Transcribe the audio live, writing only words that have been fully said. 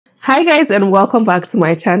Hi guys and welcome back to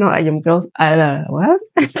my channel. I am girls what?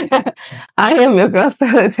 I am your girl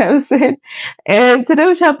Stella Thompson, and today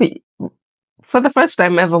we shall be for the first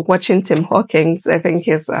time ever watching Tim Hawkins. I think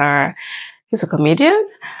he's a comedian.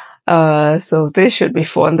 So this should be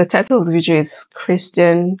fun. The title of the video is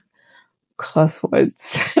Christian Cuss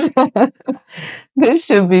Words. This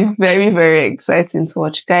should be very exciting to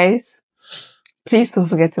watch, guys. Please don't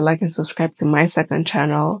forget to like and subscribe to my second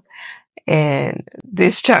channel and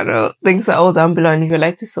this channel. Links are all down below, and if you'd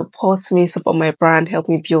like to support me, support my brand, help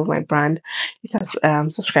me build my brand, you can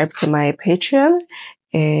subscribe to my Patreon.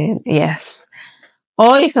 And yes,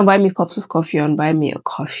 or you can buy me cups of coffee and buy me a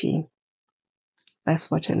coffee.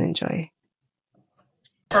 Let's watch and enjoy.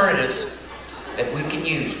 Alternatives that we can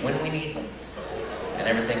use when we need them, and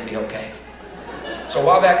everything will be okay. So a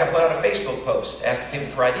while back I put out a Facebook post asking people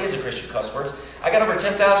for ideas of Christian cuss words. I got over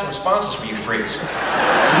 10,000 responses for you freaks. You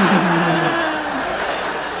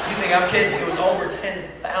think I'm kidding? It was over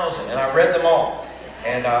 10,000, and I read them all.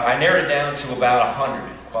 And I narrowed it down to about 100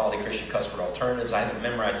 quality Christian cuss word alternatives. I haven't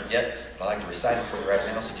memorized it yet, but I like to recite it for you right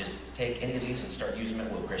now, so just take any of these and start using them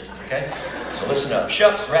at will, Christians, okay? So listen up.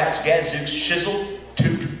 Shucks, rats, gadzooks, shizzle,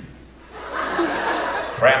 toot.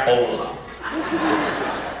 Crapola.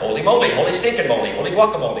 Holy moly, holy stinking moly, holy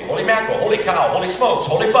guacamole, holy mackerel, holy cow, holy smokes,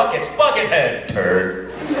 holy buckets, buckethead, turd.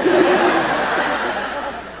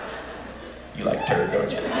 You like turd, don't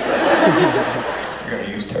you? You're gonna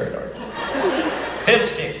use turd, aren't you?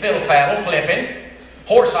 Fiddlesticks, fiddle faddle, flippin',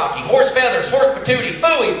 horse hockey, horse feathers, horse patootie,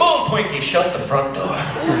 phooey, bull twinkie, shut the front door.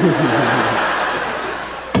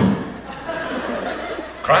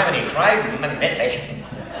 Criminy, criminally.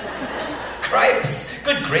 Cripes,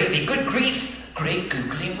 good gravy, good grief. Great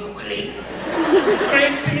googly moogly.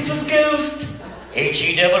 Great Jesus ghost.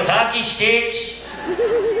 H-E double hockey sticks.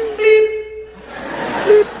 Bleep.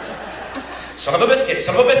 Bleep. Son of a biscuit,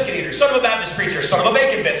 son of a biscuit eater, son of a Baptist preacher, son of a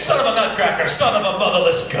bacon bit, son of a nutcracker, son of a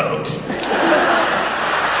motherless goat.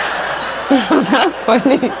 That's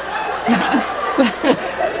funny.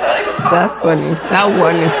 That's not even possible. That's funny. That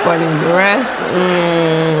one is funny. The rest,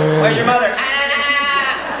 Where's your mother?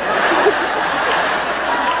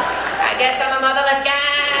 Guess I'm a motherless guy.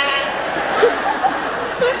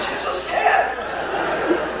 It's just so sad.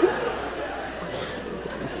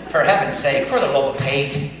 For heaven's sake, for the love of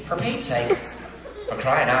Pate, for Pate's sake, for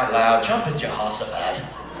crying out loud, jump in Jehoshaphat.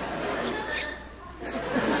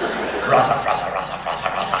 Rasa, frasa, rasa,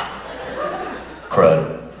 frasa, rasa.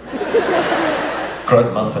 Crud.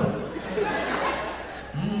 Crud muffin.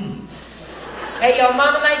 Hey, yo,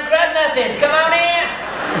 mama made crud muffins. Come on in.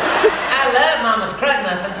 I love mama's crud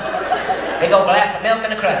muffins. Big old glass of milk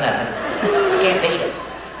and a crud muffin. Can't beat it.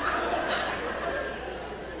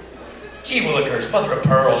 Gee willikers, mother of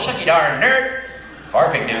pearl, shucky darn nerd.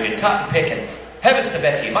 Farfig nougat, cotton pickin'. Heavens to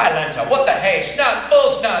Betsy, my lenta, what the hay, snot, bull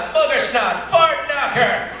snot, booger snot, fart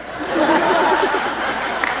knocker.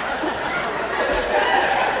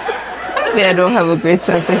 Maybe I don't have a great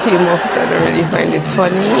sense of humor because I don't really find it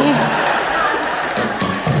funny.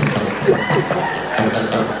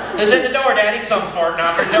 Who's in the door, Daddy? Some fart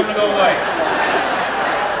knocker. Tell him to go away.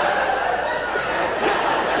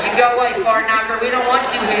 You go away, fart knocker. We don't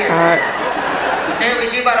want you here. There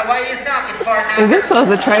was you by the way he's knocking, fart knocker. If this was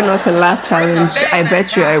a try not to laugh challenge, I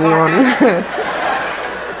bet you I won.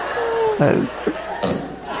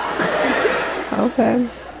 Okay.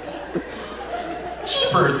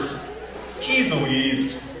 Jeepers. Jeez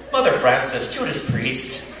Louise. Mother Francis. Judas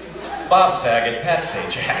Priest. Bob Saget. Pat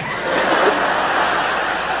Sajak.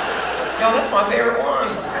 Yo, that's my favorite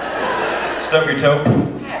one. Stub your toe.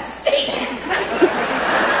 Pat Sajak.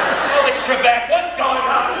 Oh, it's Trebek. What's going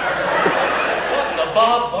on? What in the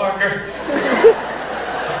Bob Barker?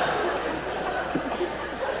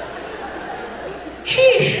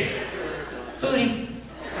 Sheesh. Booty.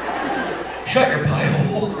 Shut your pie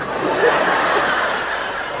hole.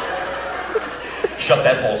 Shut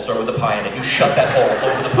that hole, sir, with the pie in it. You shut that hole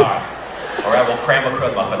over the pie. Or I will cram a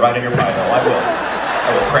crud muffin right in your pie hole. I will.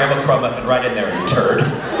 I will cram a crud muffin right in there, you turd.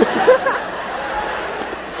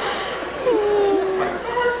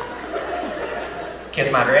 Kiss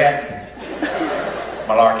my grats.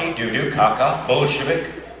 Malarkey, doo-doo, caca,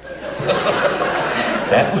 Bolshevik.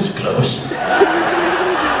 That was close.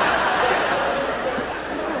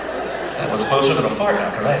 That was closer than a fart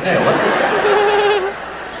knocker right there, wasn't it?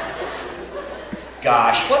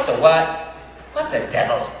 Gosh, what the what? What the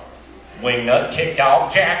devil? Wingnut, ticked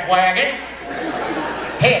off, jackwagon.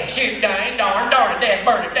 Head, shoot, dang, darn, darn it, dead,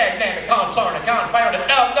 burn it, dead, damn it, consarn it, confound it,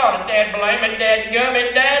 doggone it, dead, blame it, dead, gum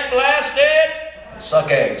it, dead, blast it.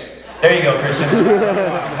 Suck eggs. There you go, Christians.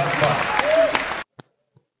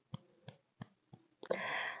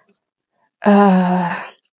 Uh,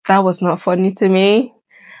 that was not funny to me.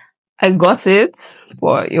 I got it,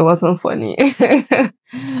 but it wasn't funny.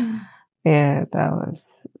 Yeah, that was.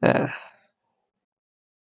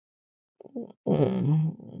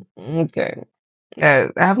 Okay. I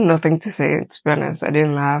have nothing to say, to be honest. I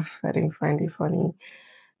didn't laugh. I didn't find it funny.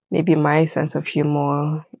 Maybe my sense of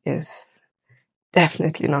humor is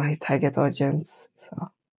definitely not his target audience.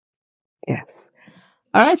 So, yes.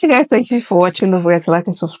 All right, you guys. Thank you for watching. Don't forget to like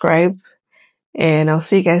and subscribe. And I'll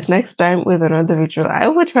see you guys next time with another video. I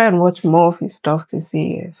will try and watch more of his stuff to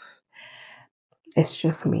see if it's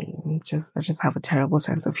just me. I just have a terrible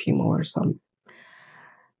sense of humor or something.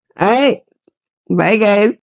 All right. Bye, guys.